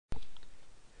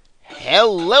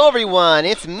Hello everyone,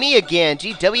 it's me again,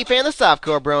 GW Fan the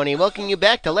Softcore Brony, welcoming you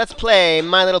back to Let's Play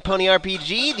My Little Pony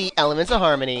RPG, The Elements of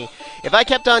Harmony. If I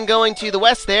kept on going to the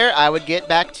west there, I would get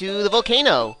back to the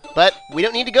volcano. But we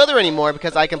don't need to go there anymore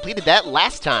because I completed that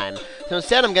last time. So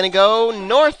instead I'm going to go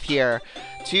north here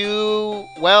to,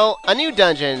 well, a new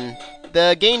dungeon.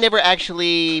 The game never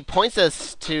actually points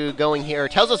us to going here, or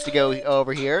tells us to go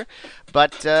over here,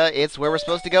 but it's where we're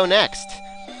supposed to go next.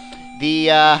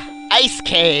 The Ice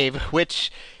Cave,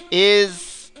 which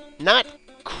is not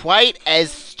quite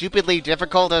as stupidly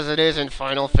difficult as it is in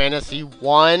Final Fantasy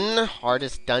I.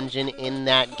 Hardest dungeon in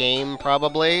that game,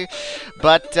 probably.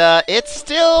 But it's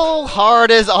still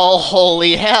hard as all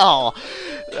holy hell.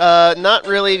 Not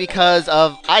really because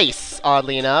of ice,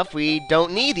 oddly enough. We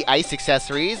don't need the ice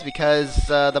accessories because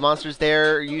the monsters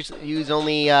there use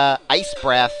only ice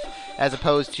breath as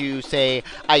opposed to, say,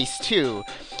 Ice 2.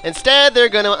 Instead, they're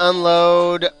going to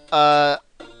unload a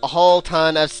whole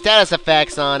ton of status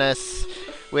effects on us,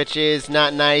 which is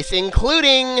not nice,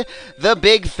 including the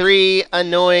big three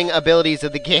annoying abilities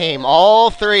of the game.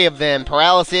 All three of them: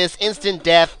 Paralysis, Instant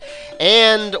Death,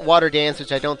 and Water Dance,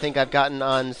 which I don't think I've gotten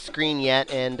on screen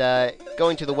yet. And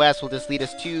going to the west will just lead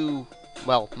us to,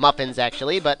 well, muffins,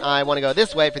 actually, but I want to go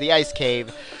this way for the Ice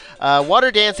Cave.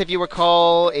 Water Dance, if you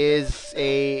recall, does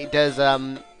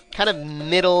kind of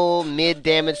mid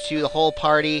damage to the whole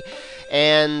party,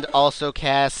 and also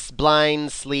casts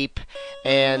Blind, Sleep,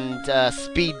 and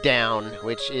Speed Down,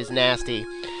 which is nasty.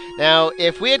 Now,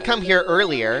 if we had come here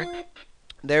earlier,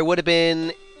 there would have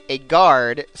been a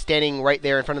guard standing right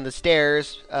there in front of the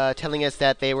stairs, telling us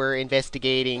that they were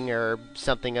investigating or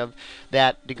something of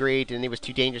that degree, and it was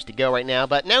too dangerous to go right now.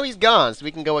 But now he's gone, so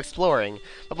we can go exploring.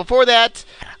 But before that,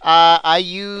 I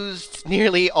used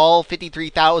nearly all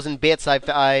 53,000 bits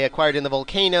I acquired in the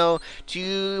volcano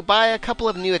to buy a couple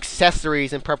of new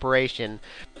accessories in preparation.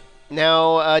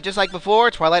 Now, just like before,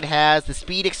 Twilight has the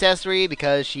speed accessory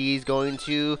because she's going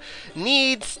to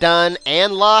need stun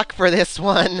and lock for this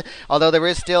one, although there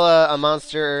is still a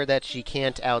monster that she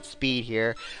can't outspeed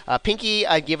here. Pinky,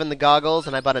 I've given the goggles,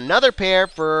 and I bought another pair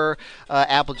for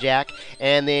Applejack,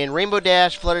 and then Rainbow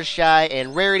Dash, Fluttershy,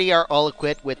 and Rarity are all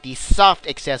equipped with the soft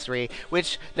accessory,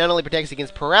 which not only protects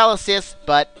against paralysis,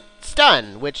 but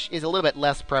stun, which is a little bit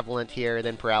less prevalent here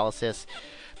than paralysis.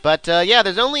 But, yeah,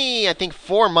 there's only, I think,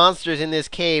 4 monsters in this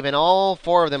cave, and all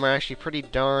 4 of them are actually pretty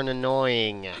darn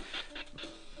annoying.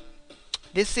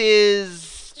 This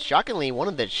is, shockingly, one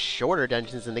of the shorter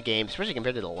dungeons in the game, especially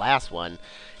compared to the last one.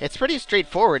 It's pretty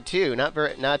straightforward, too. Not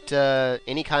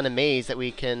any kind of maze that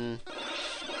we can...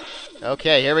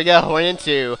 Okay, here we go. We're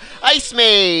into Ice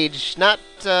Mage! Not,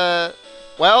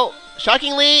 well,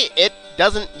 shockingly, it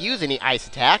doesn't use any ice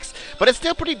attacks, but it's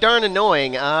still pretty darn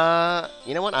annoying. You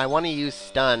know what? I want to use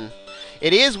stun.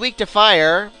 It is weak to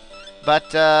fire, but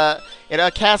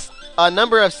it casts a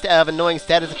number of annoying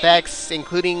status effects,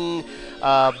 including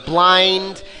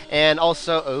blind, and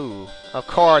also, oh, of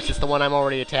course, it's the one I'm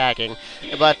already attacking.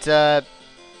 But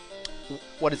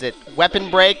what is it?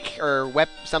 Weapon break or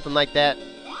something like that.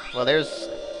 Well, there's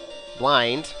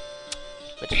blind,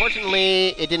 but fortunately,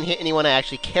 it didn't hit anyone I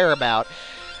actually care about.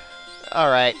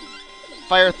 Alright,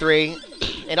 Fire 3,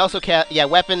 and also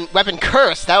Weapon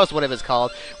Curse, that was what it was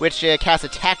called, which casts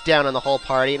Attack Down on the whole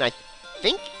party, and I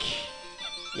think,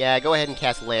 yeah, go ahead and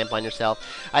cast Lamp on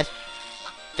yourself. I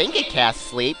think it casts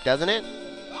Sleep, doesn't it?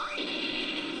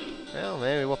 Well,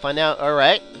 maybe we'll find out.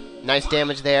 Alright, nice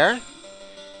damage there.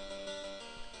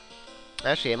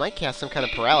 Actually, it might cast some kind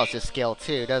of paralysis skill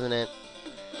too, doesn't it?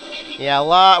 Yeah,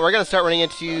 we're going to start running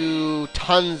into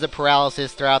tons of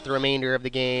paralysis throughout the remainder of the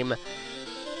game.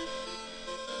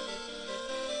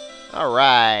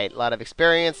 Alright, a lot of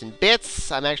experience and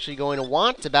bits. I'm actually going to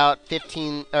want about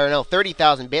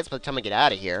 30,000 bits by the time I get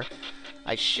out of here.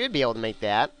 I should be able to make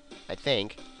that, I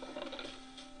think.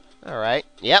 Alright,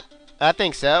 yep, I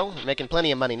think so. I'm making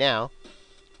plenty of money now.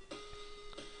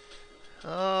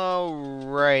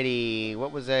 Alrighty,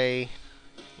 what was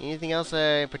anything else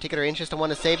of particular interest I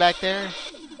want to say back there?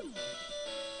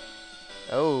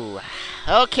 Oh,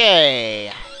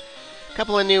 okay.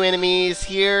 Couple of new enemies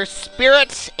here.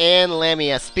 Spirit and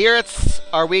Lamia. Spirits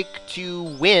are weak to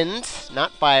wind,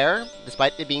 not fire,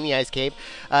 despite it being the Ice Cave.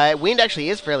 Wind actually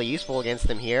is fairly useful against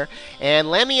them here.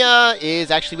 And Lamia is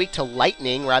actually weak to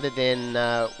lightning rather than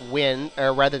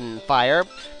fire.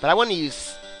 But I want to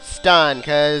use stun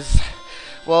because,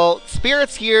 well,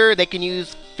 spirits here, they can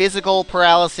use physical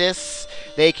paralysis.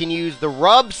 They can use the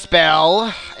rub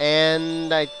spell,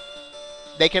 and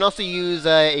they can also use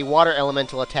a water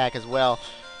elemental attack as well.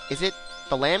 Is it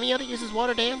the Lamia that uses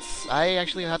Water Dance? I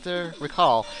actually have to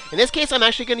recall. In this case, I'm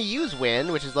actually going to use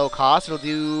Wind, which is low cost. It'll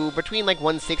do between like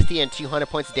 160 and 200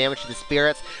 points of damage to the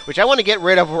spirits, which I want to get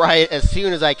rid of right as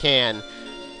soon as I can.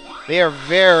 They are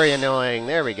very annoying.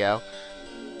 There we go.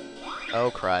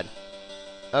 Oh, crud.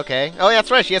 Okay. Oh, yeah,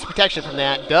 that's right. She has protection from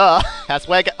that. Duh. That's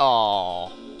why I got...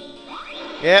 Aww.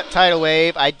 Yep, Tidal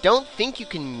Wave. I don't think you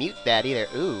can mute that either.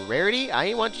 Ooh, Rarity?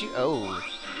 I want you... Oh.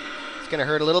 It's going to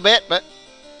hurt a little bit, but...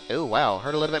 Oh, wow.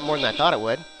 Hurt a little bit more than I thought it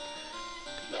would.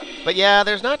 But yeah,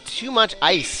 there's not too much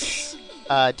ice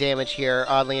damage here,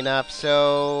 oddly enough.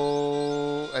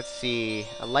 So... Let's see.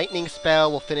 A lightning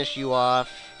spell will finish you off.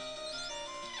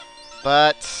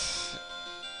 But...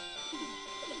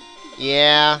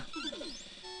 Yeah...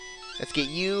 Let's get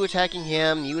you attacking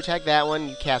him, you attack that one,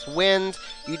 you cast Wind,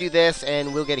 you do this,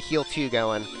 and we'll get a heal 2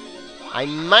 going. I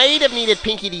might have needed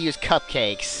Pinky to use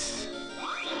Cupcakes.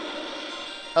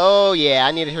 Oh yeah,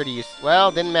 I needed her to use...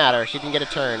 Well, didn't matter, she didn't get a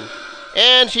turn.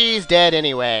 And she's dead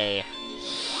anyway.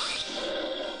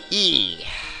 E.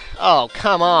 Oh,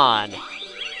 come on.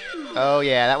 Oh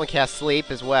yeah, that one cast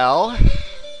Sleep as well.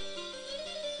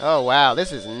 Oh wow,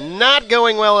 this is not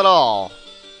going well at all.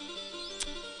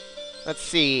 Let's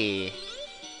see.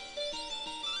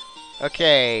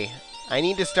 Okay, I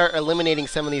need to start eliminating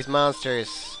some of these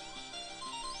monsters.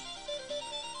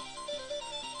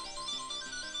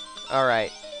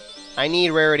 Alright, I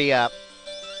need Rarity up.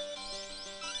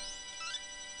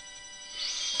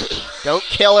 Don't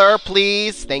kill her,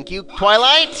 please. Thank you,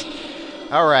 Twilight.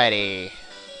 Alrighty.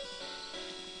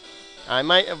 I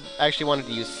might have actually wanted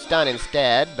to use Stun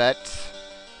instead, but...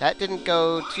 That didn't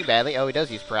go too badly. Oh, he does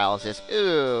use Paralysis.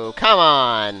 Ooh, come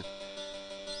on!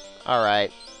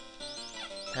 Alright.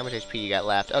 How much HP you got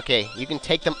left? Okay, you can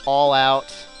take them all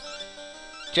out.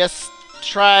 Just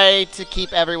try to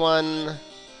keep everyone...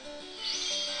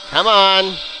 Come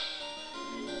on!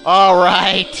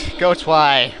 Alright! Go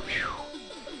Twi! Whew.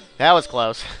 That was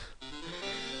close.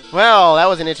 Well, that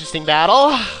was an interesting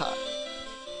battle.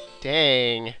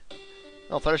 Dang.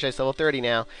 Oh, Fluttershy's level 30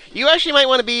 now. You actually might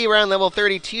want to be around level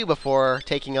 32 before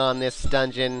taking on this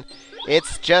dungeon.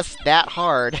 It's just that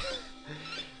hard.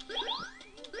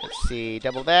 Let's see,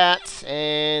 double that,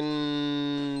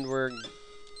 and we're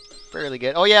fairly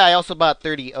good. Oh yeah, I also bought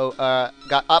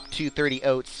got up to 30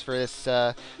 oats for this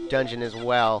dungeon as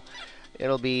well.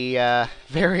 It'll be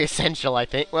very essential, I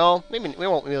think. Well, maybe we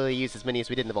won't really use as many as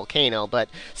we did in the volcano, but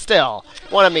still,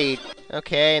 want to meet.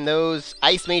 Okay, and those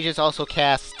ice mages also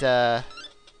cast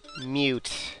Mute,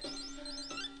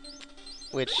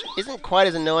 which isn't quite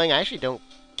as annoying. I actually don't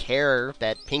care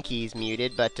that Pinky's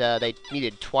muted, but they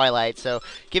muted Twilight, so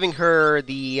giving her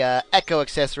the Echo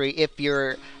accessory if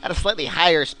you're at a slightly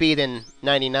higher speed than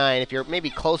 99, if you're maybe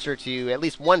closer to at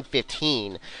least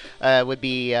 115, would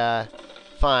be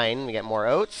fine. We get more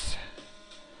oats.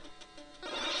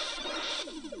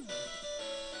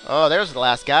 Oh, there's the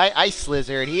last guy, Ice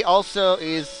Lizard. He also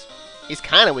he's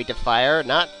kind of weak to fire,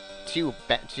 not too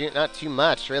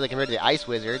much really compared to the Ice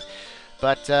Wizard,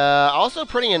 but also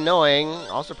pretty annoying,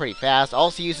 also pretty fast.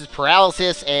 Also uses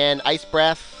Paralysis and Ice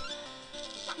Breath,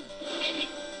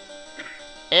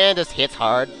 and just hits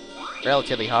hard,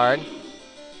 relatively hard.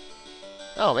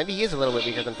 Oh, maybe he is a little bit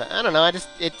weaker than I don't know.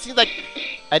 It seems like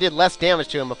I did less damage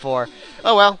to him before.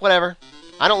 Oh well, whatever.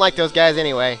 I don't like those guys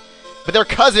anyway. But their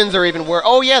cousins are even worse.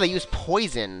 Oh yeah, they use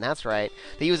poison. That's right.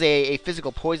 They use a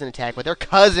physical poison attack, but their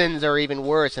cousins are even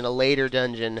worse in a later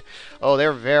dungeon. Oh,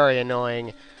 they're very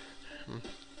annoying.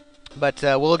 But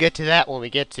we'll get to that when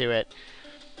we get to it.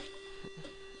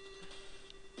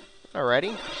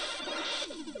 Alrighty.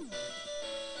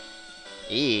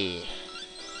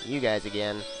 You guys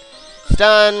again.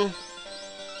 Stun.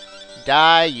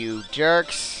 Die, you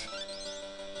jerks.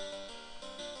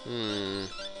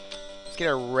 Let's get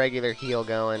a regular heal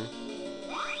going.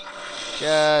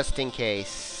 Just in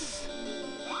case.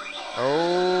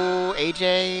 Oh,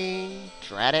 AJ.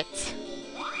 Drat it.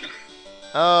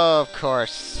 Oh, of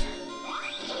course.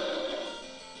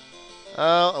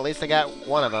 Oh, at least I got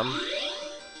one of them.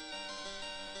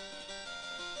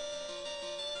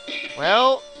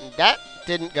 Well, that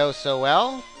didn't go so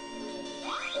well.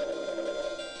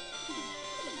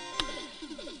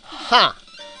 Huh.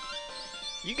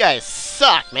 You guys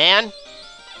suck, man.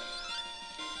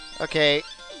 Okay,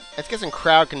 let's get some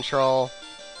crowd control.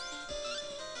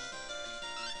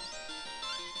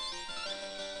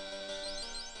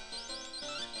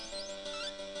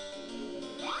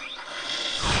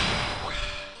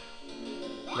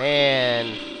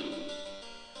 Man.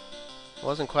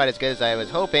 Wasn't quite as good as I was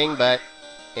hoping, but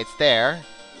it's there.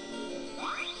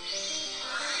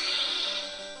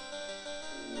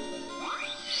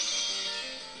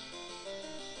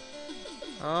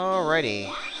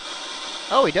 Alrighty.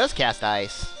 Oh, he does cast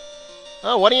ice.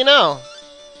 Oh, what do you know?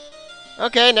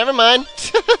 Okay, never mind.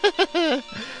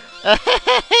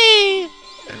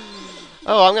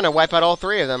 Oh, I'm gonna wipe out all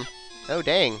three of them. Oh,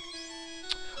 dang.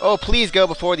 Oh, please go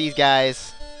before these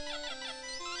guys.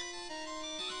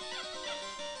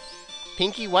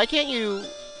 Pinky, why can't you...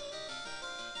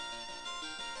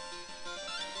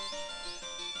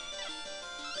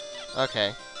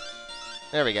 Okay.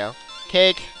 There we go.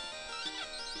 Cake.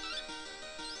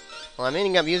 Well, I'm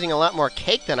ending up using a lot more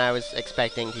cake than I was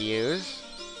expecting to use.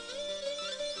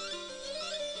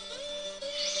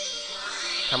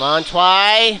 Come on,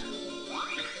 Twy!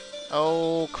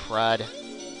 Oh, crud.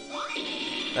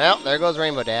 Well, there goes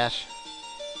Rainbow Dash.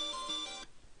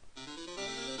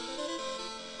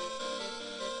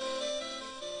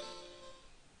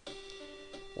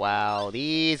 Wow,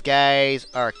 these guys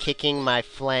are kicking my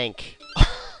flank.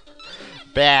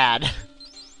 Bad.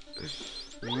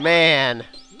 Man.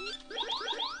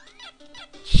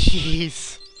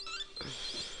 Jeez.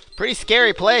 Pretty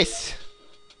scary place.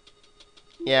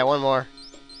 Yeah, one more.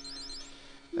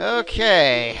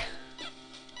 Okay.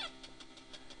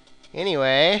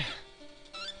 Anyway.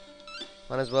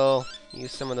 Might as well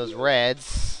use some of those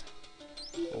reds.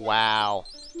 Wow.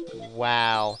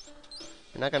 Wow.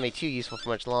 They're not going to be too useful for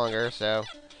much longer, so...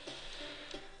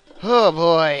 Oh,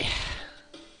 boy.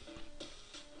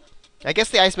 I guess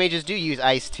the Ice Mages do use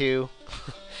Ice, too.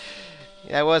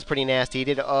 That was pretty nasty. He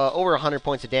did over 100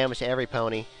 points of damage to every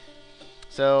pony.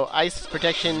 So, Ice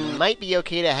Protection might be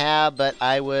okay to have, but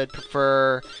I would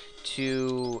prefer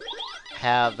to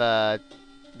have the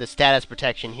Status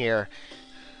Protection here.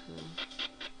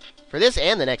 For this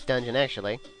and the next dungeon,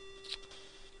 actually.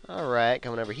 Alright,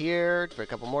 coming over here for a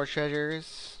couple more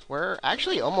treasures. We're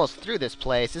actually almost through this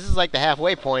place. This is like the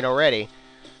halfway point already.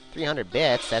 300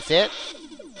 bits, that's it?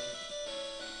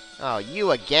 Oh,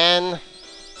 you again?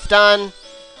 Stun!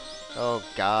 Oh,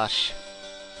 gosh.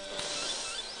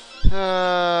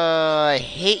 I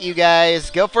hate you guys.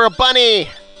 Go for a bunny!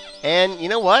 And, you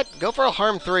know what? Go for a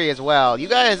Harm 3 as well. You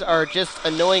guys are just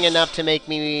annoying enough to make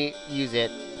me use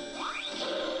it.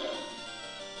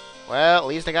 Well, at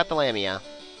least I got the Lamia.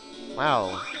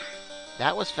 Wow.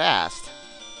 That was fast.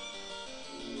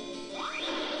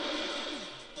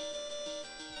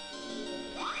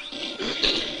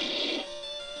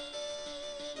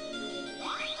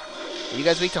 You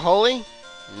guys weak to Holy?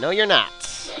 No, you're not.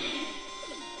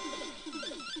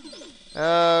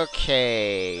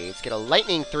 Okay. Let's get a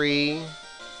Lightning 3.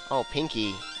 Oh,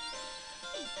 Pinky.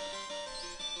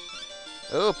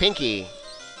 Oh, Pinky.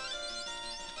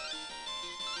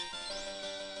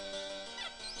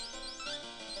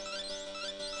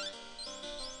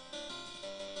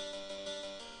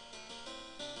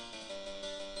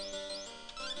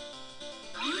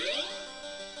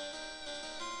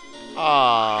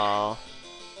 Aww.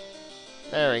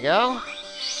 There we go.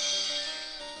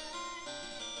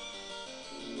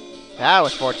 That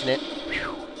was fortunate.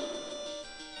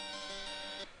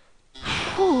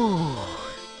 Whew.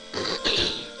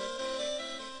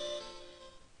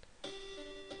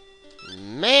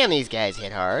 Man, these guys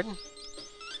hit hard.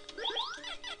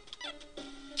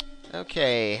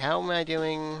 Okay, how am I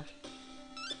doing?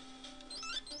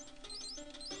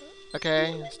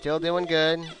 Okay, still doing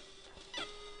good.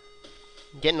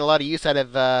 Getting a lot of use out of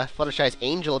Fluttershy's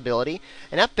Angel ability.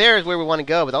 And up there is where we want to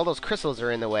go, but all those crystals are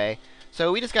in the way.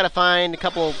 So we just got to find a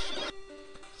couple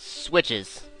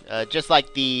switches. Just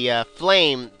like the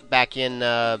flame back in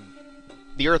the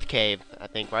Earth Cave, I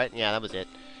think, right? Yeah, that was it.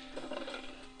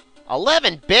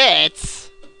 11 bits?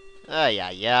 Oh,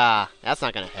 yeah. That's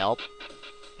not going to help.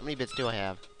 How many bits do I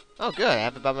have? Oh, good. I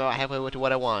have about halfway to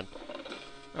what I want.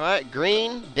 Alright,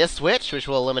 green, this switch, which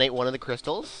will eliminate one of the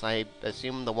crystals. I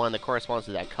assume the one that corresponds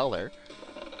to that color.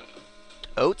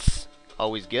 Oats,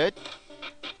 always good.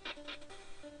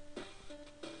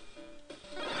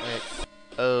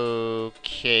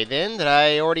 Okay, then. Did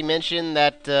I already mention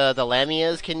that the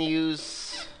Lamias can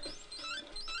use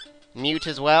Mute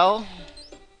as well?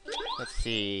 Let's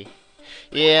see.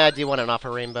 Yeah, I do want an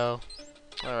Offer Rainbow.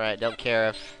 Alright, don't care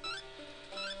if...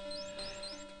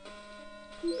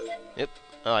 Yep.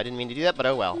 Oh, I didn't mean to do that, but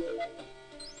oh well.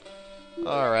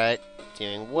 Alright,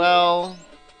 doing well.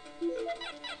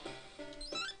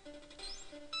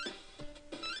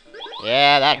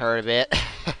 Yeah, that hurt a bit.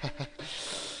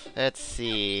 Let's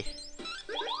see.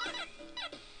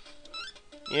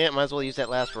 Yeah, might as well use that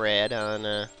last red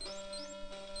on,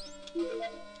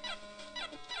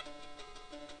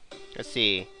 Let's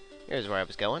see. Here's where I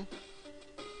was going.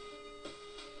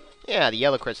 Yeah, the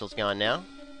yellow crystal's gone now.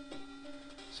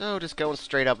 So, just going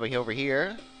straight up over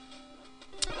here.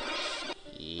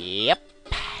 Yep.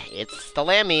 It's the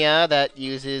Lamia that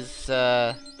uses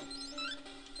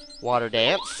Water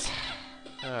Dance.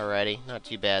 Alrighty, not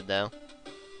too bad though.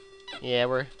 Yeah,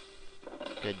 we're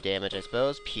good damage, I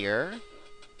suppose. Pure.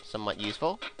 Somewhat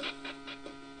useful.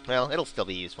 Well, it'll still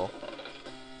be useful.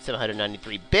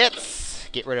 793 bits.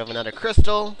 Get rid of another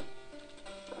crystal.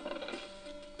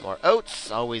 More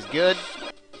oats, always good.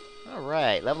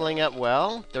 Alright, leveling up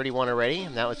well. 31 already.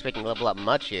 I'm not expecting to level up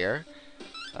much here.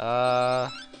 Are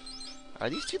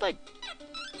these two, like,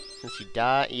 since you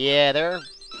die? Yeah, they're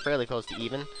fairly close to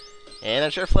even. And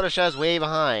I'm sure Fluttershy's way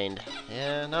behind.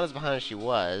 Yeah, not as behind as she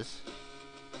was.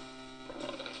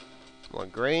 More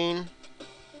green.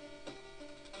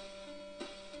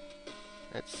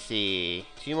 Let's see.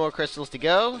 2 more crystals to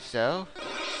go, so...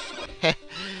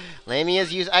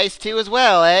 Lamias use ice too as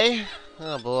well, eh?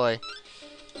 Oh boy.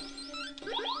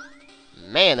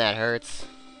 Man, that hurts.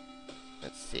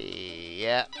 Let's see.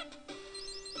 Yeah.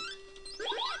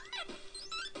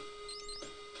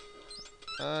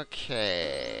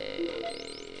 Okay.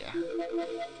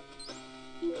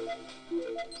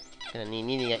 Gonna need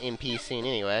needing an MP soon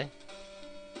anyway.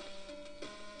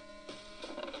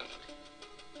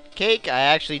 Cake, I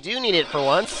actually do need it for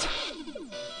once.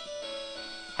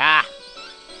 Ha!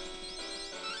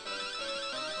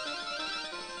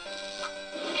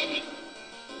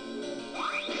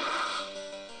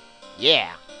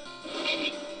 Yeah.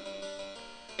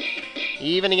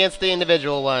 Even against the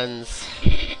individual ones.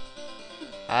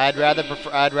 I'd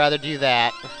rather do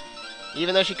that.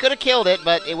 Even though she could have killed it,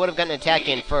 but it would have gotten an attack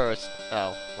in first.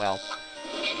 Oh, well.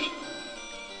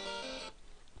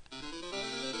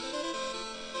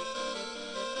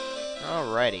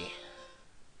 Alrighty.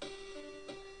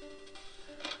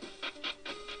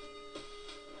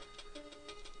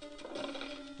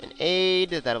 An aid,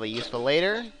 that'll be useful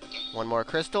later. 1 more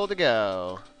crystal to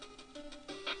go.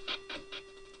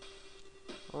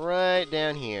 Right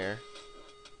down here.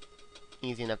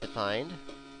 Easy enough to find.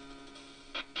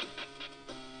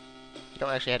 You don't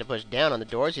actually have to push down on the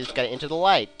doors, you just gotta enter the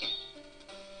light.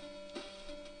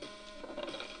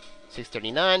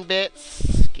 639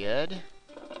 bits. Good.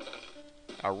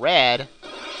 A red.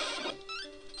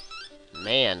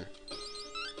 Man.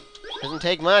 Doesn't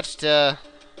take much to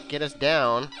get us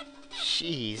down.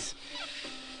 Jeez.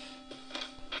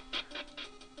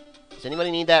 Does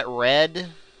anybody need that red?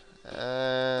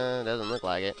 Doesn't look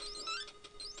like it.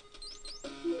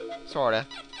 Sorta.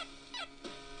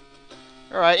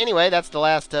 Alright, anyway, that's the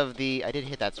last of the... I did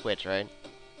hit that switch, right?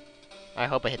 I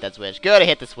hope I hit that switch. Good, I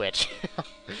hit the switch.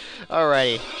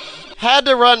 Alrighty. Had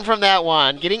to run from that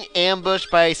one. Getting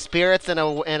ambushed by spirits and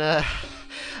a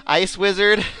ice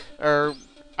wizard, or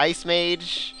ice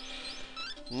mage.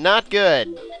 Not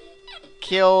good.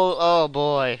 Kill... Oh,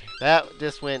 boy. That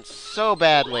just went so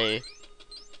badly.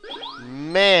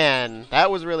 Man,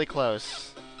 that was really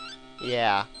close.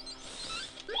 Yeah.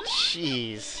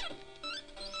 Jeez.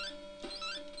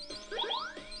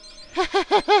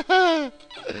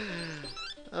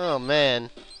 Oh, man.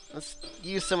 Let's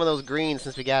use some of those greens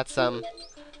since we got some.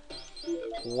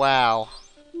 Wow.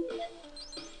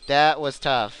 That was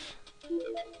tough.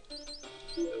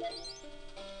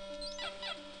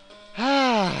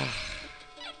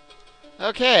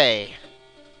 Okay.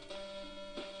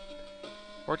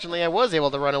 Fortunately, I was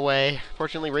able to run away.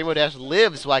 Fortunately, Rainbow Dash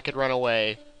lives so I could run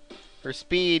away. Her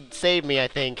speed saved me, I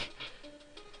think.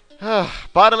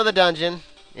 Bottom of the dungeon,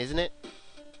 isn't it?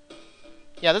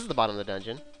 Yeah, this is the bottom of the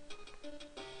dungeon.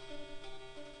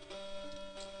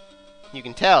 You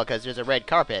can tell, because there's a red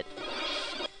carpet.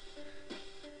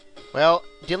 Well,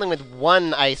 dealing with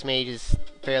one ice mage is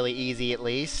fairly easy, at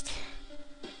least.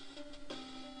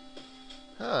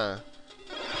 Huh.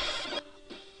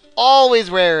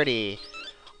 Always Rarity!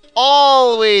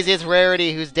 Always it's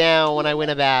Rarity who's down when I win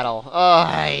a battle.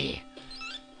 Oh,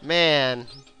 man.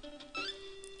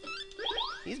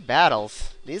 These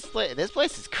battles. This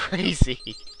place is crazy.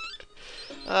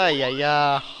 Ay, ay,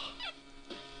 ay.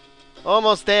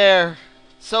 Almost there.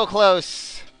 So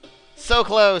close. So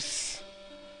close.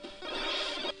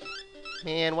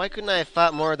 Man, why couldn't I have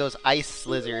fought more of those ice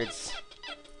lizards?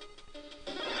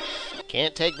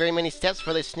 Can't take very many steps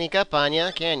before they sneak up on you,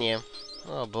 can you?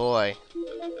 Oh, boy.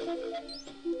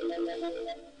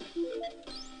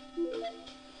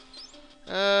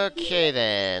 Okay,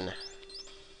 then.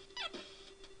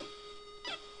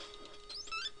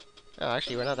 Oh,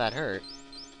 actually, we're not that hurt.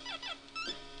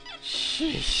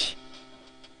 Sheesh.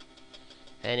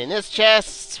 And in this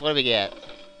chest, what do we get?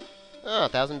 Oh,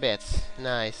 1,000 bits.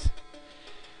 Nice.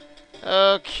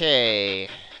 Okay.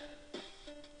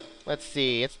 Let's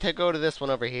see. Let's go to this one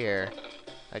over here.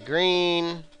 A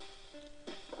green.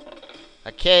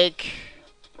 A cake.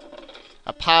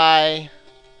 a pie,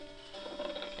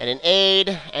 and an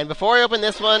aid. And before I open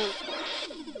this one,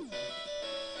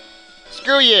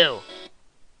 screw you!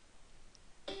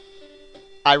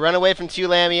 I run away from 2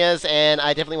 Lamias, and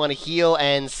I definitely want to heal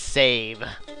and save.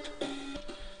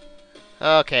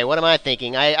 Okay, what am I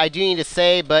thinking? I do need to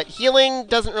save, but healing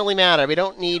doesn't really matter. We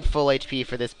don't need full HP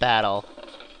for this battle.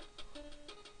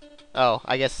 Oh,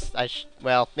 I guess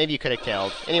well, maybe you could have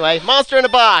killed. Anyway, monster in a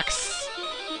box!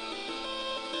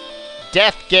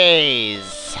 Death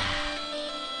Gaze.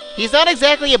 He's not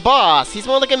exactly a boss. He's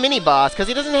more like a mini-boss, because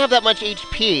he doesn't have that much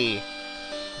HP.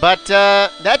 But,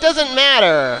 that doesn't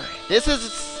matter. This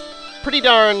is pretty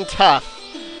darn tough.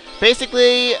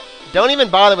 Basically, don't even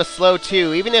bother with Slow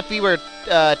 2. Even if we were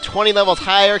 20 levels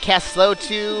higher, cast Slow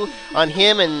 2 on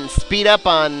him and speed up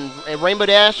on Rainbow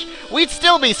Dash, we'd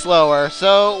still be slower.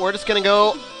 So we're just going to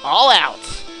go all out.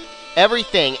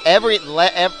 Everything.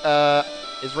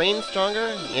 Is Rain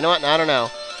stronger? You know what? I don't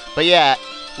know. But yeah,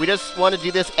 we just want to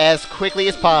do this as quickly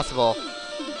as possible.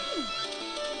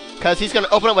 Because he's going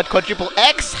to open up with Quadruple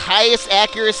X, highest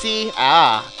accuracy.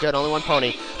 Ah, good, only one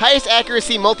pony. Highest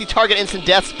accuracy, multi-target instant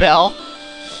death spell.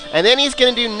 And then he's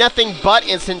going to do nothing but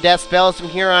instant death spells from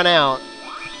here on out.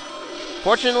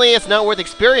 Fortunately, it's not worth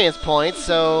experience points,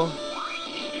 so...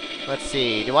 Let's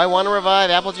see. Do I want to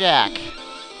revive Applejack?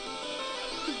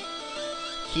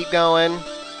 Keep going.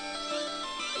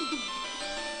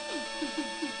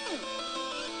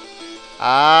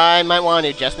 I might want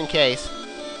to, just in case.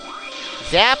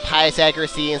 Zap, highest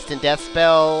accuracy, instant death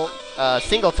spell,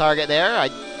 single target there.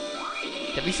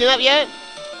 Have you seen that yet?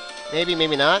 Maybe,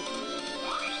 maybe not.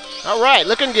 Alright,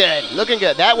 looking good, looking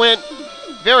good. That went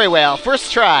very well.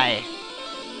 First try.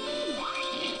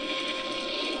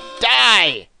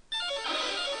 Die!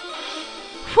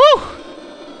 Whew!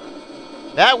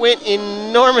 That went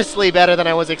enormously better than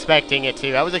I was expecting it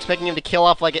to. I was expecting him to kill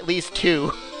off like at least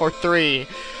 2 or 3.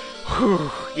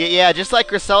 Whew. Yeah, just like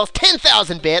Chrysalis,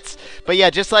 10,000 bits. But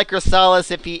yeah, just like Chrysalis,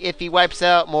 if he wipes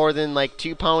out more than like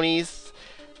 2 ponies,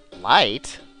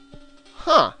 light,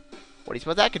 huh? What do you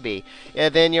suppose that could be? Yeah,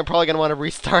 then you're probably gonna want to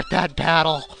restart that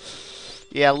battle.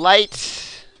 Yeah,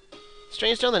 light.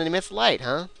 Strange stone that emits light,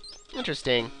 huh?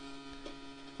 Interesting.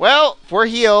 Well, if we're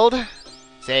healed,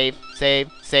 save, save,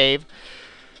 save.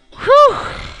 Whew.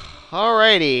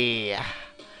 Alrighty.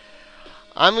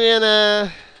 I'm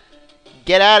gonna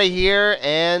get out of here,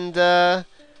 and we're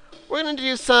going to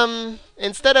do some,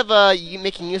 instead of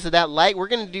making use of that light, we're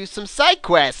going to do some side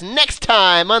quests next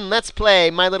time on Let's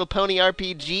Play My Little Pony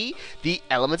RPG, The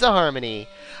Elements of Harmony.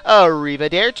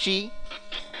 Arrivederci.